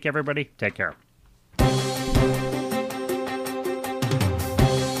to your week, everybody. Take care.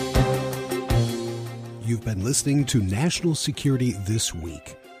 You've been listening to National Security This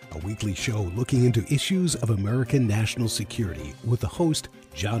Week, a weekly show looking into issues of American national security with the host,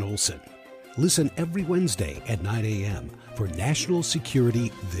 John Olson. Listen every Wednesday at 9 a.m. for National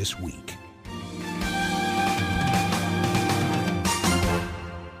Security This Week.